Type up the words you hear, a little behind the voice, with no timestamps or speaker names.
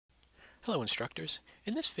Hello instructors.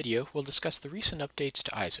 In this video, we'll discuss the recent updates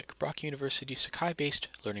to Isaak, Brock University's Sakai-based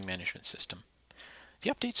learning management system.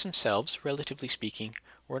 The updates themselves, relatively speaking,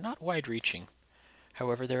 were not wide-reaching.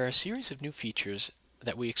 However, there are a series of new features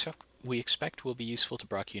that we expect will be useful to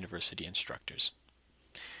Brock University instructors.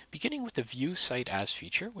 Beginning with the View Site As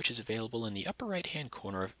feature, which is available in the upper right-hand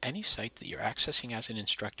corner of any site that you're accessing as an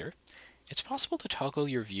instructor, it's possible to toggle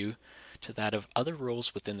your view to that of other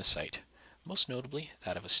roles within the site, most notably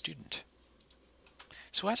that of a student.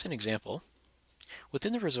 So as an example,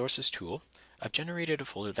 within the Resources tool, I've generated a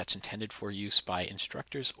folder that's intended for use by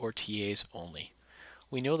instructors or TAs only.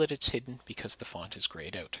 We know that it's hidden because the font is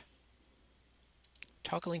grayed out.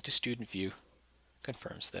 Toggling to Student View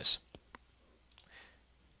confirms this.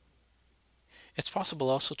 It's possible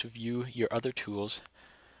also to view your other tools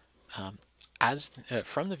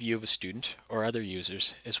from the view of a student or other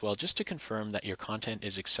users as well, just to confirm that your content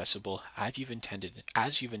is accessible as you've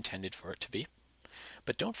intended for it to be.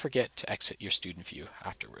 But don't forget to exit your student view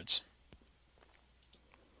afterwards.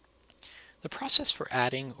 The process for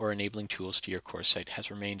adding or enabling tools to your course site has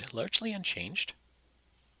remained largely unchanged.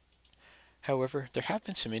 However, there have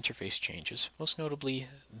been some interface changes, most notably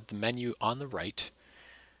the menu on the right,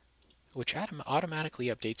 which automatically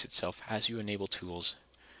updates itself as you enable tools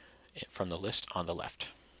from the list on the left.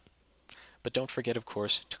 But don't forget, of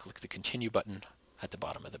course, to click the Continue button at the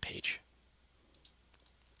bottom of the page.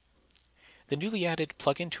 The newly added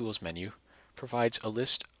Plugin Tools menu provides a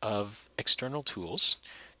list of external tools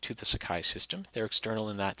to the Sakai system. They're external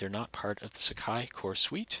in that they're not part of the Sakai core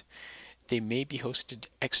suite. They may be hosted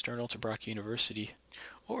external to Brock University,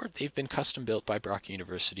 or they've been custom built by Brock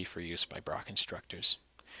University for use by Brock instructors.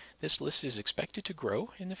 This list is expected to grow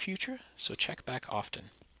in the future, so check back often.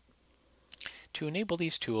 To enable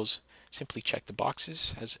these tools, simply check the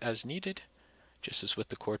boxes as needed, just as with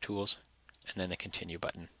the core tools, and then the Continue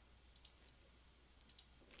button.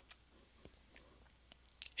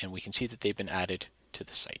 And we can see that they've been added to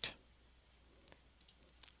the site.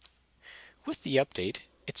 With the update,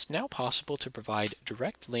 it's now possible to provide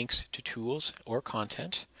direct links to tools or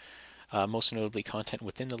content, most notably content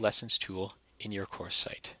within the Lessons tool in your course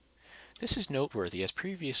site. This is noteworthy as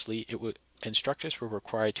previously instructors were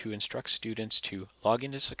required to instruct students to log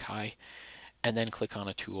into Sakai and then click on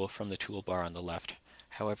a tool from the toolbar on the left.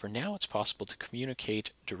 However, now it's possible to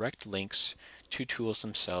communicate direct links to tools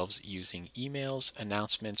themselves using emails,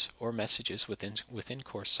 announcements, or messages within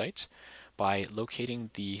course sites by locating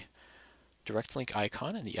the direct link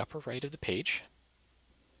icon in the upper right of the page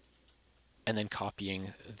and then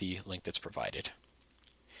copying the link that's provided.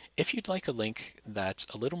 If you'd like a link that's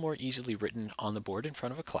a little more easily written on the board in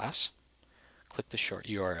front of a class, click the short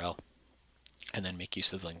URL and then make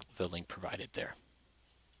use of the link provided there.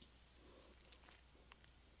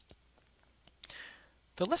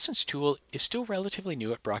 The Lessons tool is still relatively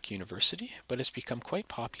new at Brock University, but has become quite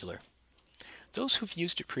popular. Those who've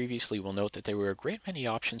used it previously will note that there were a great many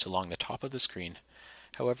options along the top of the screen.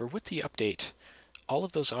 However, with the update, all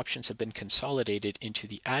of those options have been consolidated into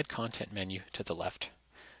the Add Content menu to the left.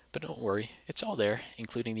 But don't worry, it's all there,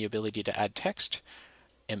 including the ability to add text,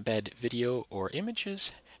 embed video or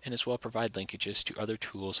images, and as well provide linkages to other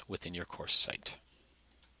tools within your course site.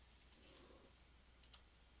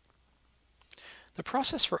 The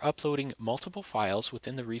process for uploading multiple files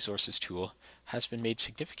within the Resources tool has been made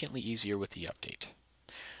significantly easier with the update.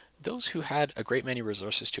 Those who had a great many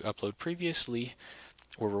resources to upload previously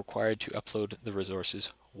were required to upload the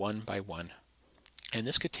resources one by one, and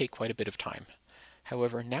this could take quite a bit of time.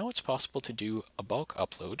 However, now it's possible to do a bulk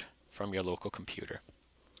upload from your local computer.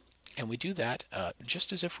 And we do that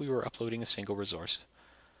just as if we were uploading a single resource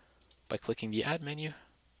by clicking the Add menu,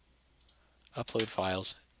 Upload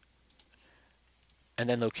Files, and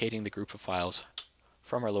then locating the group of files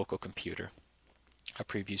from our local computer. A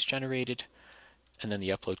preview is generated, and then the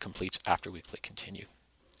upload completes after we click Continue.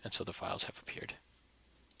 And so the files have appeared.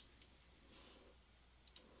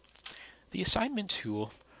 The Assignment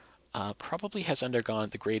tool probably has undergone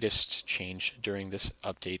the greatest change during this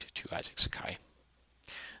update to Isaak Sakai.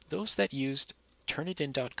 Those that used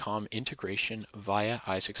Turnitin.com integration via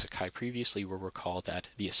Isaak Sakai previously will recall that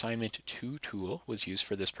the Assignment To tool was used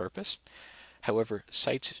for this purpose. However,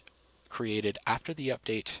 sites created after the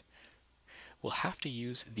update will have to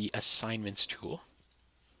use the Assignments tool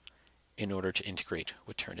in order to integrate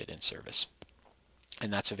with Turnitin service.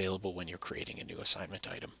 And that's available when you're creating a new assignment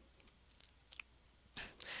item.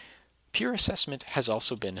 Peer assessment has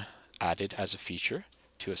also been added as a feature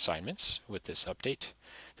to assignments with this update.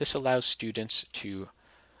 This allows students to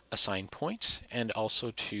assign points and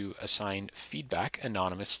also to assign feedback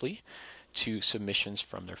anonymously to submissions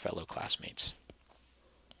from their fellow classmates.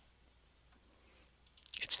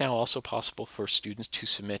 now also possible for students to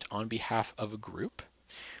submit on behalf of a group,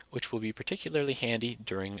 which will be particularly handy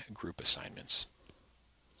during group assignments.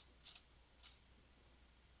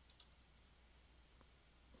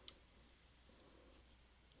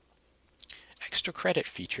 Extra credit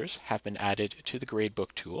features have been added to the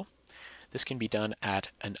gradebook tool. This can be done at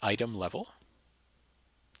an item level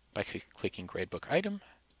by clicking gradebook item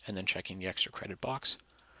and then checking the extra credit box,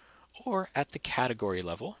 or at the category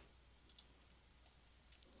level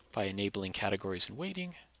by enabling categories and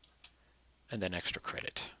weighting and then extra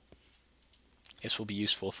credit. This will be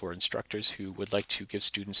useful for instructors who would like to give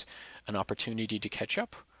students an opportunity to catch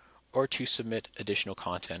up or to submit additional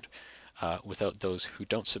content without those who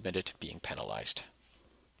don't submit it being penalized.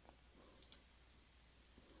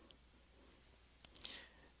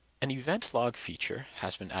 An event log feature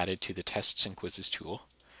has been added to the Tests and Quizzes tool,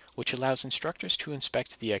 which allows instructors to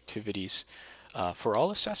inspect the activities for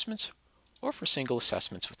all assessments or for single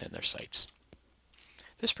assessments within their sites.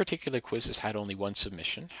 This particular quiz has had only one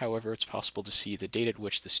submission. However, it's possible to see the date at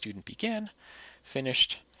which the student began,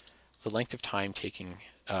 finished, the length of time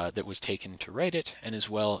that was taken to write it, and as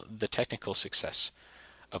well the technical success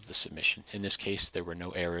of the submission. In this case, there were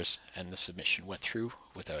no errors and the submission went through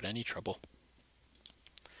without any trouble.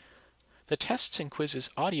 The Tests and Quizzes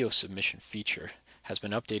audio submission feature has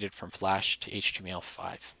been updated from Flash to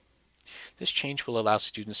HTML5. This change will allow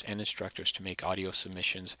students and instructors to make audio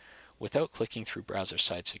submissions without clicking through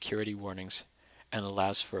browser-side security warnings and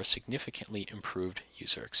allows for a significantly improved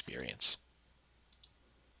user experience.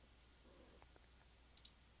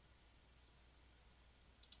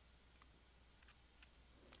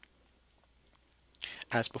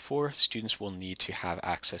 As before, students will need to have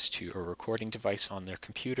access to a recording device on their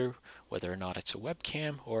computer, whether or not it's a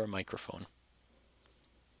webcam or a microphone.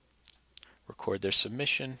 Record their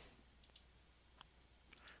submission,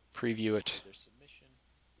 preview it,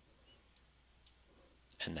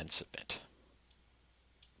 and then submit.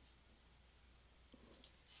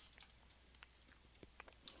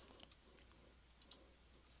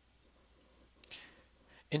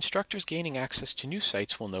 Instructors gaining access to new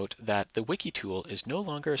sites will note that the Wiki tool is no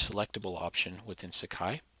longer a selectable option within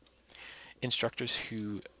Sakai. Instructors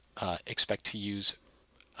who expect to use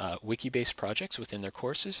Wiki-based projects within their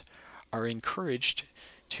courses are encouraged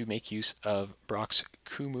to make use of Brock's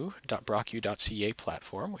kumu.brocku.ca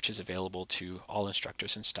platform, which is available to all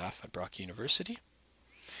instructors and staff at Brock University.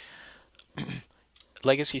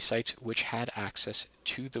 Legacy sites which had access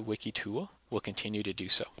to the Wiki tool will continue to do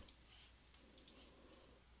so.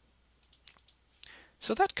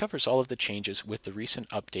 So that covers all of the changes with the recent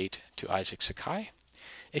update to Isaak Sakai.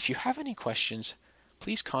 If you have any questions,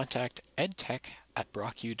 please contact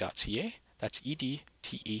edtech@brocku.ca. That's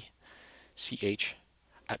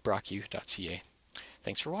edtech@brocku.ca.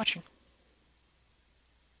 Thanks for watching.